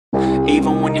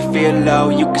Even when you feel low,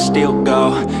 you can still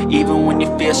go. Even when you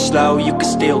feel slow, you can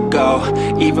still go.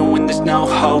 Even when there's no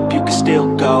hope, you can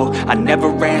still go. I never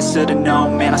answer to no,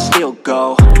 man, I still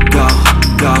go. Go,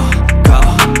 go, go,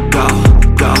 go,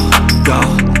 go, go,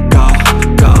 go,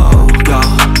 go, go,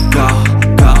 go,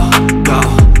 go, go,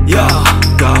 yo,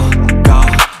 go, go,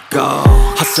 go.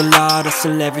 Hustle hard,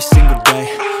 hustle every single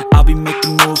day. I'll be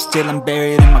making moves till I'm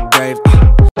buried in my grave.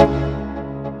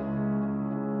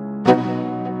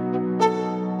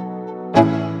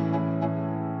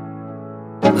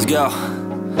 Let's go,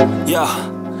 yo.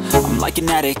 I'm like an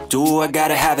addict, do I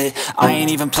gotta have it. I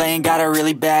ain't even playing, got a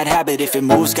really bad habit. If it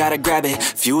moves, gotta grab it,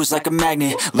 fuse like a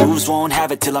magnet. Lose, won't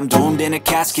have it till I'm doomed in a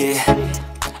casket.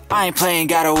 I ain't playing,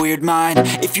 got a weird mind.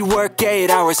 If you work 8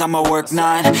 hours, I'ma work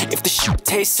 9. If the shit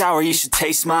tastes sour, you should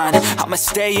taste mine. I'ma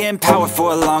stay in power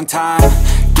for a long time.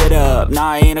 Get up,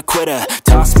 nah, I ain't a quitter.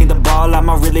 Toss me the ball, I'm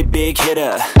a really big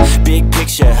hitter. Big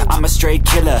picture, I'm a straight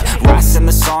killer. Rising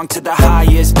the song to the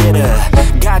highest bidder.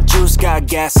 Got juice, got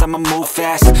gas, I'ma move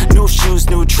fast. New shoes,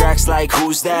 new tracks, like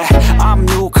who's that? I'm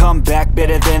new, come back,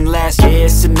 better than last. Yeah,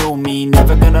 it's a new me,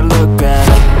 never gonna look back.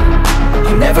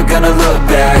 I'm never gonna look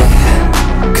back.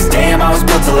 Cause damn, I was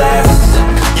built to last.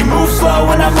 You move slow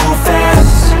and I move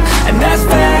fast, and that's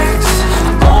facts.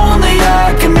 Only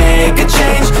I can make a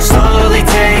change. Slowly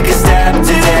take a step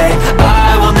today.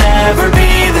 I will never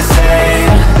be the same.